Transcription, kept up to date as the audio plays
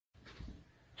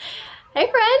Hey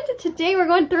friend! Today we're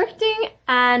going thrifting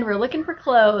and we're looking for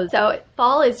clothes. So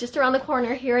fall is just around the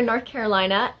corner here in North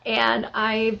Carolina and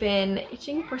I've been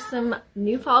itching for some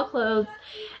new fall clothes.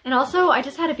 And also I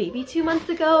just had a baby 2 months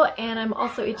ago and I'm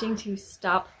also itching to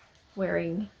stop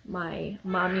wearing my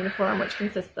mom uniform, which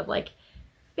consists of like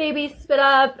baby spit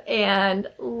up and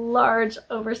large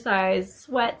oversized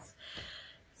sweats.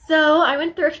 So I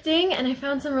went thrifting and I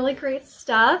found some really great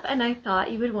stuff and I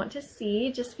thought you would want to see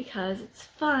just because it's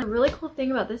fun. The really cool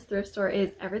thing about this thrift store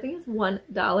is everything is $1.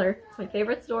 It's my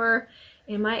favorite store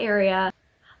in my area.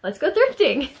 Let's go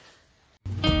thrifting!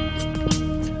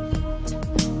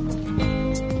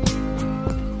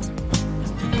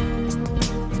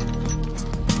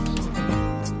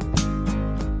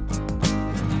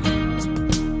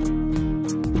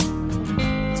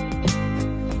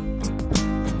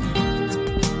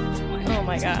 Oh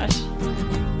my gosh.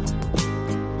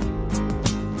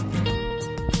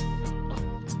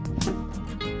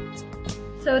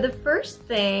 So the first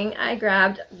thing I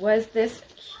grabbed was this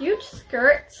cute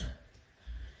skirt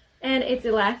and it's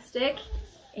elastic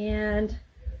and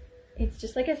it's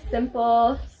just like a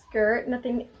simple skirt,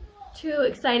 nothing too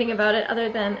exciting about it other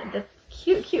than the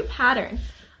cute pattern.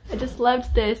 I just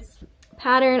loved this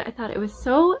pattern. I thought it was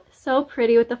so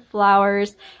pretty with the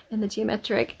flowers and the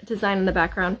geometric design in the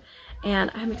background.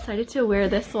 And I'm excited to wear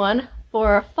this one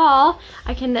for fall.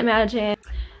 I can imagine,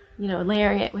 you know,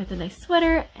 layering it with a nice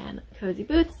sweater and cozy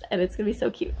boots, and it's gonna be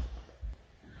so cute.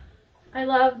 I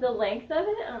love the length of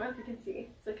it. I don't know if you can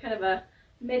see. So kind of a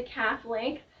mid-calf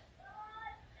length.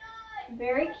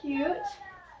 Very cute.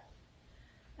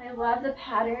 I love the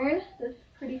pattern, the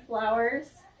pretty flowers.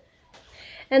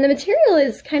 And the material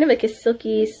is kind of like a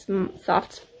silky,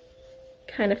 soft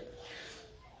kind of,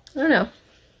 I don't know.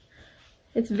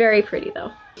 It's very pretty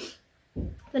though.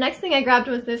 The next thing I grabbed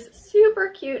was this super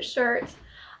cute shirt.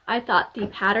 I thought the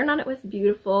pattern on it was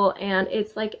beautiful and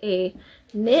it's like a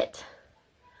knit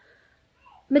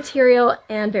material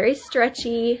and very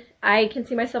stretchy. I can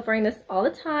see myself wearing this all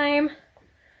the time.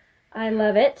 I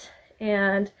love it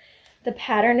and the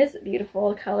pattern is beautiful.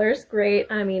 The color is great.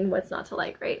 I mean, what's not to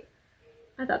like, right?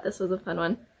 I thought this was a fun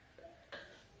one.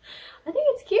 I think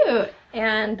it's cute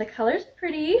and the color's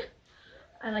pretty.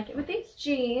 I like it with these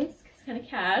jeans. It's kind of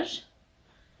cash.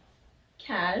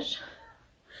 I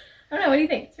don't know, what do you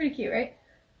think? It's pretty cute, right?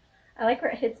 I like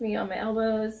where it hits me on my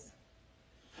elbows.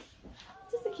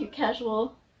 It's just a cute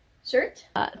casual shirt.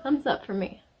 Thumbs up for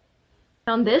me.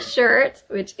 Found this shirt,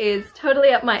 which is totally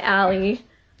up my alley.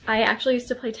 I actually used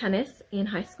to play tennis in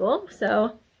high school,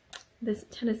 so this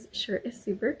tennis shirt is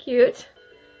super cute.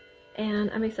 And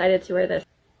I'm excited to wear this.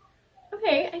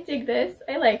 Okay, I dig this.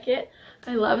 I like it.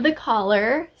 I love the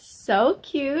collar. So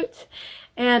cute.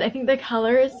 And I think the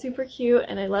color is super cute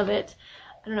and I love it.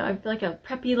 I don't know, I feel like a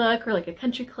preppy look or like a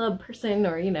country club person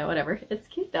or, you know, whatever. It's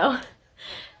cute though.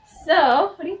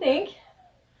 So, what do you think?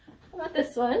 How about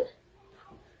this one?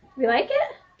 You like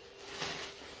it?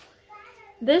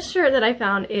 This shirt that I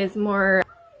found is more,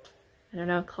 I don't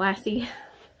know, classy.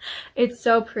 It's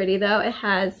so pretty though. It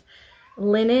has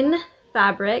linen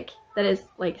fabric that is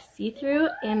like see-through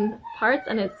in parts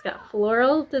and it's got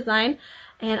floral design.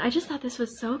 And I just thought this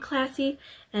was so classy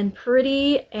and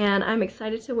pretty and I'm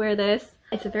excited to wear this.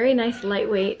 It's a very nice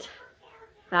lightweight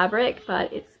fabric,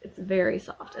 but it's very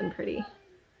soft and pretty.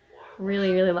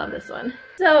 Really love this one.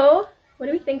 So what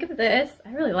do we think of this?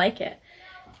 I really like it.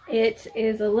 It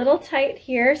is a little tight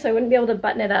here, so I wouldn't be able to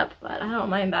button it up, but I don't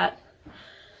mind that.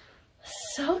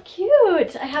 So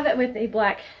cute. I have it with a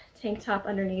black tank top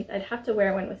underneath. I'd have to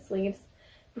wear one with sleeves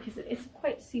because it is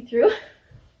quite see-through.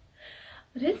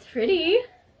 But it's pretty.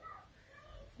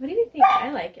 What do you think?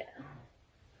 I like it.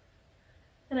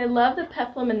 And I love the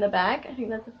peplum in the back. I think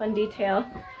that's a fun detail.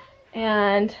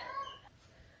 And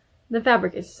the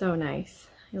fabric is so nice.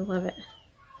 I love it.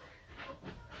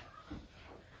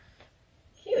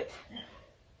 Cute.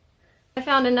 I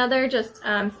found another just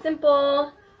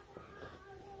simple,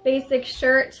 basic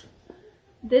shirt.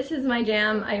 This is my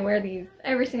jam. I wear these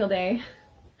every single day.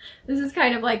 This is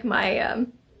kind of like my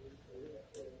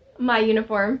my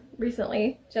uniform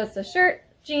recently. Just a shirt,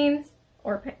 jeans,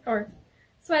 or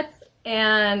sweats,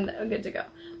 and I'm good to go.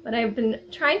 But I've been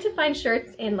trying to find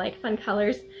shirts in like fun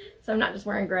colors, so I'm not just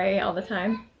wearing gray all the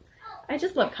time. I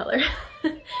just love color.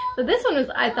 So this one was,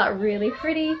 I thought, really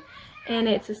pretty, and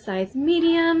it's a size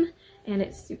medium, and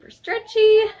it's super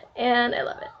stretchy, and I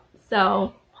love it.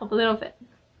 So hopefully it'll fit.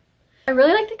 I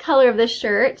really like the color of this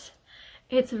shirt.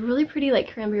 It's a really pretty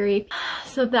like cranberry.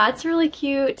 So that's really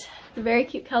cute. It's a very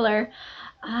cute color.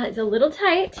 It's a little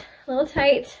tight.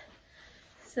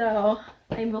 So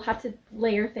I will have to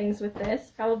layer things with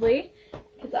this probably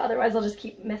because otherwise I'll just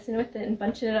keep messing with it and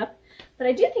bunching it up. But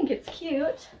I do think it's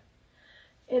cute.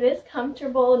 It is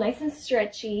comfortable, nice and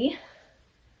stretchy.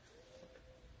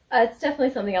 It's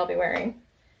definitely something I'll be wearing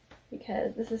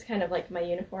because this is kind of like my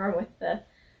uniform with the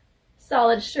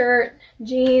solid shirt,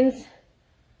 jeans,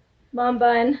 mom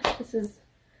bun.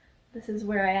 This is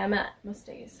where I am at most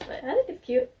days, but I think it's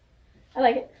cute. I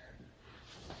like it.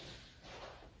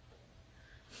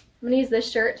 I'm gonna use this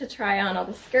shirt to try on all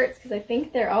the skirts because I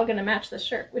think they're all gonna match the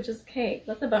shirt, which is okay.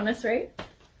 That's a bonus, right?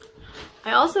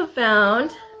 I also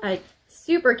found a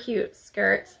super cute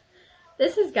skirt.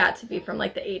 This has got to be from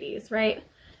like the 80s, right?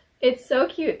 It's so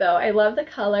cute though. I love the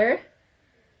color.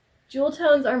 Jewel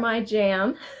tones are my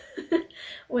jam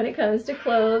when it comes to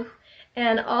clothes,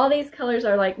 and all these colors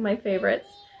are like my favorites.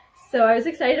 So I was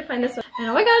excited to find this one. And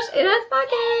oh my gosh, it has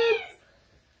pockets!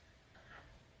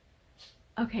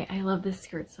 Okay, I love this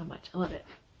skirt so much. I love it.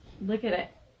 Look at it.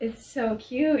 It's so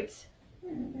cute.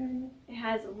 It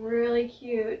has really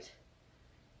cute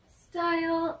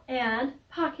style and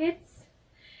pockets.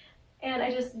 And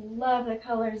I just love the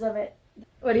colors of it.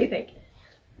 What do you think?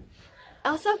 I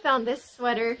also found this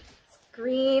sweater. It's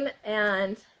green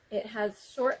and it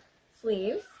has short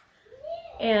sleeves.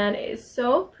 And it is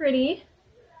so pretty.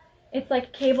 It's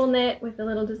like cable knit with a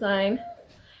little design.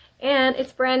 And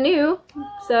it's brand new,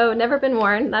 so never been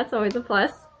worn. That's always a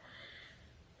plus.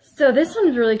 So this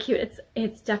one's really cute.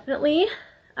 It's definitely,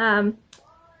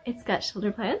 it's got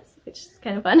shoulder pads, which is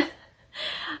kind of fun.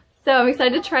 So I'm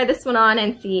excited to try this one on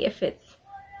and see if it's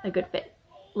a good fit.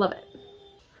 Love it.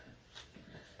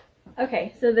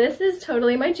 Okay, so this is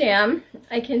totally my jam.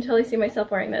 I can totally see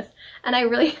myself wearing this. And I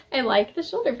like the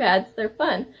shoulder pads. They're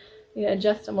fun. You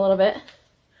adjust them a little bit.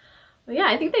 But yeah,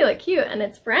 I think they look cute and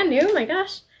it's brand new. My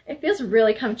gosh. It feels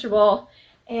really comfortable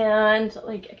and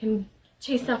like I can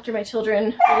chase after my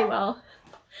children really well.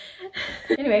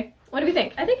 Anyway, what do we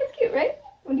think? I think it's cute, right?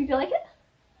 Would you feel like it?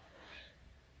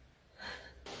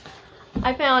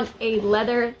 I found a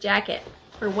leather jacket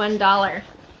for $1.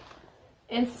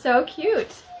 It's so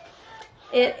cute.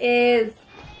 It is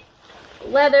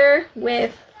leather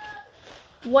with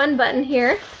one button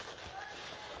here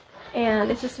and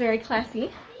it's just very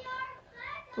classy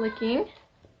looking.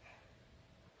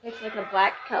 It's like a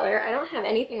black color. I don't have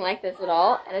anything like this at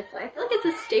all, and I feel like it's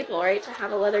a staple, right, to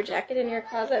have a leather jacket in your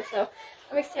closet, so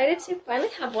I'm excited to finally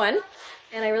have one,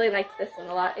 and I really liked this one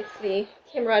a lot. It's the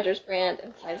Kim Rogers brand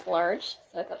in size large,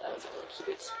 so I thought that was really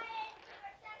cute.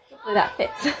 Hopefully that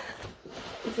fits.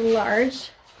 It's large.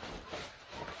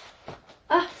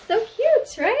 Oh, so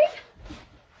cute, right?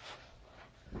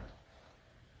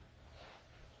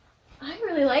 I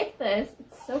really like this.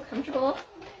 It's so comfortable.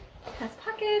 It has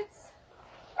pockets.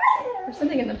 There's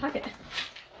something in the pocket.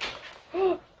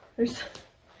 Oh, there's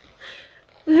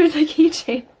a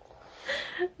keychain.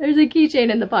 There's a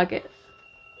keychain in the pocket.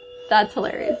 That's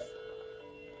hilarious.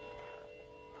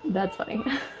 That's funny.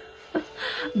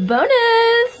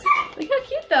 Bonus! Look how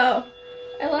cute though.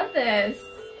 I love this.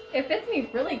 It fits me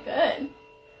really good.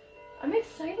 I'm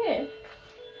excited.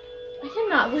 I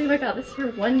cannot believe I got this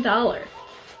for $1.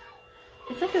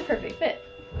 It's like a perfect fit.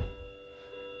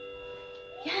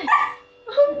 Yes!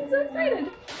 Oh, I'm so excited.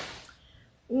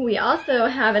 We also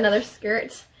have another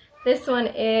skirt. This one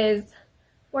is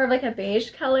more of like a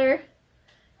beige color.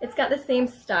 It's got the same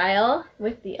style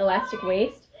with the elastic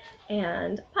waist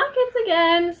and pockets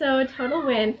again, so a total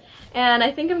win. And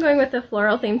I think I'm going with the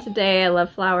floral theme today. I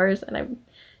love flowers and I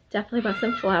definitely bought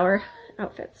some flower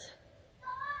outfits.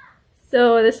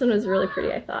 So this one was really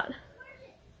pretty, I thought.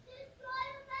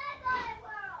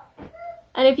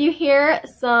 And if you hear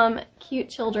some cute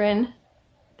children,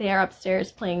 they are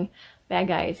upstairs playing bad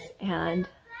guys and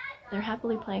they're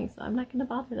happily playing, so I'm not going to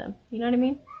bother them. You know what I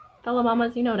mean? Fellow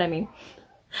mamas, you know what I mean.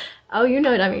 Oh, you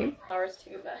know what I mean. Flowers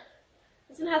too, but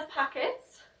this one has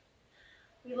pockets.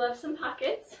 We love some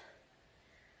pockets.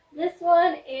 This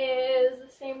one is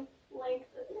the same length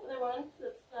as the other one, so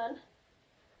it's fun.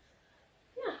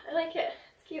 Yeah, I like it.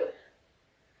 It's cute.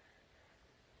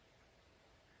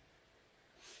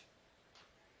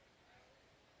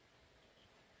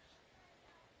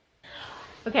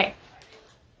 Okay,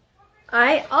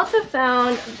 I also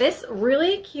found this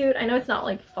really cute, I know it's not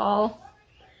like fall,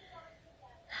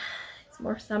 it's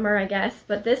more summer I guess,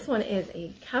 but this one is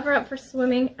a cover up for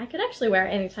swimming. I could actually wear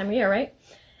it any time of year, right?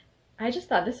 I just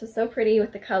thought this was so pretty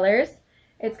with the colors.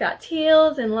 It's got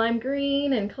teals and lime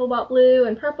green and cobalt blue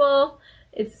and purple.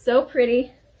 It's so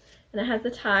pretty, and it has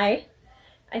the tie.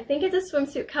 I think it's a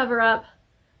swimsuit cover up,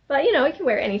 but you know, you can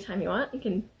wear it anytime you want. You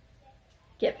can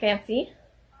get fancy.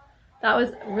 That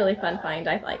was a really fun find.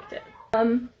 I liked it.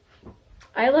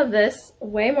 I love this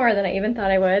way more than I even thought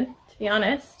I would, to be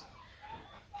honest.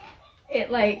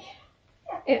 it's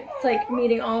like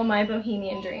meeting all my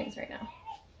bohemian dreams right now.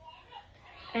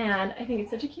 And I think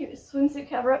it's such a cute swimsuit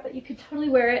cover-up that you could totally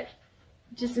wear it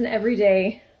just in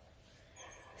everyday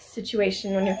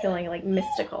situation when you're feeling like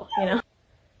mystical, you know?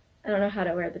 I don't know how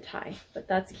to wear the tie, but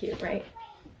that's cute, right?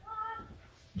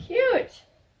 Cute!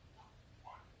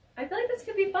 I feel like this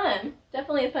could be fun.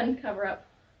 Definitely a fun cover-up,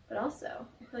 but also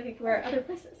I feel like I could wear it other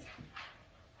places.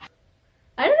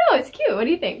 I don't know, it's cute. What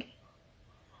do you think?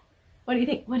 What do you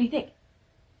think? What do you think?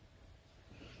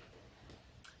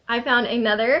 I found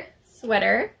another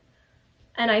sweater,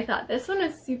 and I thought this one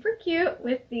was super cute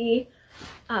with the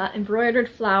embroidered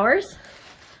flowers.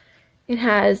 It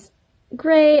has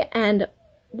gray and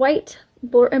white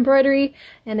embroidery,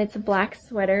 and it's a black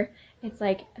sweater. It's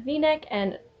like a v-neck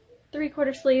and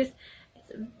 3/4 sleeves.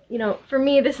 It's, you know, for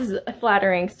me, this is a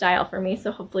flattering style for me,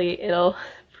 so hopefully it'll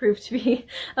prove to be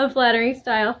a flattering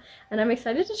style. And I'm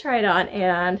excited to try it on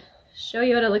and show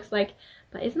you what it looks like.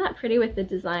 But isn't that pretty with the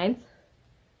designs?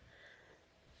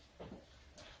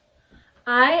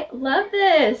 I love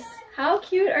this. How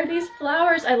cute are these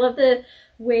flowers? I love the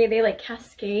way they like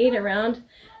cascade around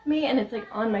me, and it's like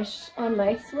on my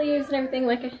sleeves and everything.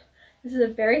 Like this is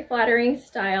a very flattering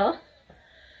style,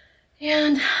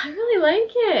 and I really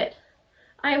like it.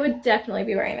 I would definitely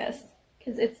be wearing this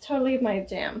because it's totally my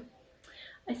jam.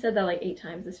 I said that like 8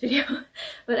 times this video,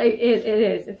 but it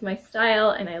is. It's my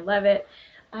style, and I love it.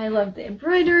 I love the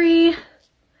embroidery.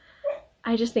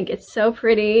 I just think it's so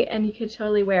pretty, and you could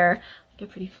totally wear like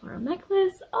a pretty floral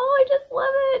necklace. Oh, I just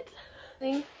love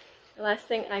it. The last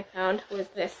thing I found was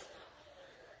this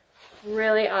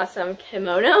really awesome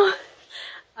kimono.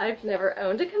 I've never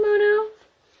owned a kimono,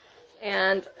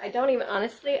 and I don't even,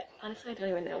 honestly, I don't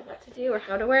even know what to do or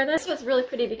how to wear this. This was really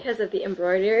pretty because of the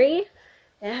embroidery.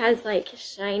 It has like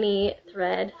shiny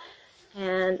thread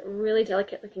and really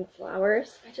delicate looking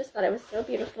flowers. I just thought it was so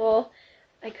beautiful.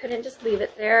 I couldn't just leave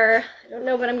it there. I don't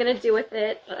know what I'm gonna do with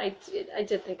it, but I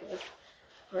did think it was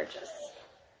gorgeous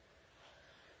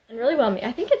and really well made.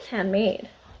 I think it's handmade.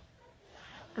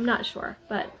 I'm not sure,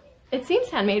 but it seems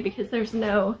handmade because there's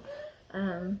no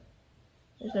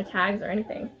tags or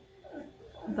anything.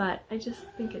 But I just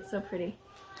think it's so pretty.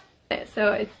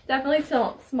 So it's definitely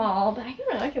still small, but I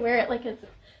don't know, I can wear it like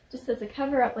just as a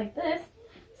cover up like this.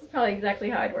 This is probably exactly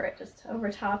how I'd wear it, just over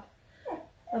top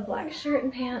a black shirt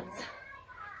and pants.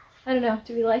 I don't know,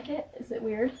 do we like it? Is it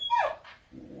weird?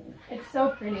 It's so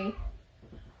pretty.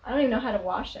 I don't even know how to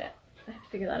wash it. I have to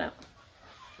figure that out.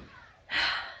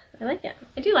 I like it.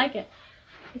 I do like it.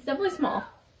 It's definitely small.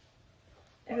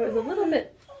 If it was a little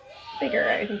bit bigger,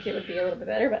 I think it would be a little bit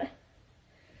better, but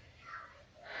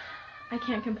I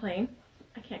can't complain.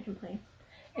 I can't complain.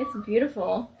 It's a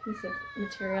beautiful piece of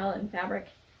material and fabric.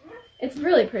 It's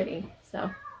really pretty, so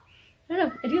I don't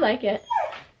know. I do like it.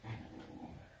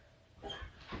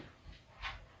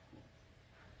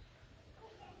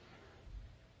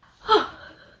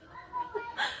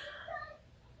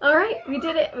 Alright, we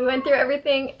did it. We went through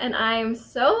everything, and I'm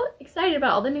so excited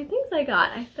about all the new things I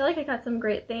got. I feel like I got some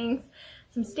great things,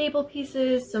 some staple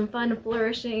pieces, some fun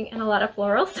flourishing, and a lot of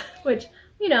florals, which,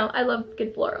 you know, I love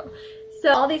good floral.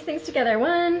 So all these things together,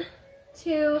 1,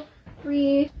 2,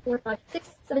 3, 4, 5, 6,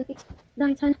 7, 8,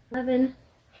 9, 10, 11,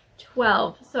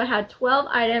 12. So I had 12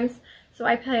 items, so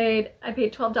I paid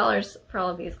 $12 for all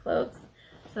of these clothes.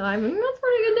 So that's a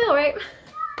pretty good deal, right?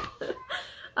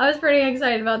 I was pretty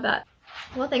excited about that.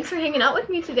 Well, thanks for hanging out with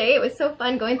me today. It was so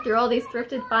fun going through all these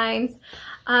thrifted finds.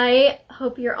 I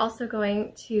hope you're also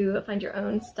going to find your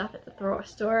own stuff at the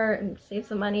store and save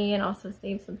some money and also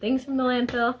save some things from the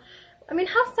landfill. I mean,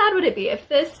 how sad would it be if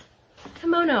this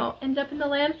kimono ended up in the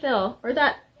landfill, or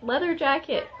that leather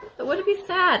jacket? But would it be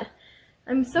sad?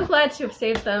 I'm so glad to have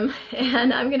saved them,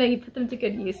 and I'm going to put them to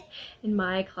good use in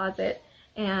my closet.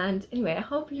 And anyway, I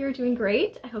hope you're doing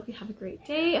great. I hope you have a great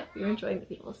day. I hope you're enjoying the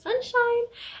beautiful sunshine.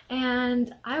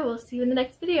 And I will see you in the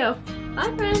next video.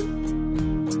 Bye, friends!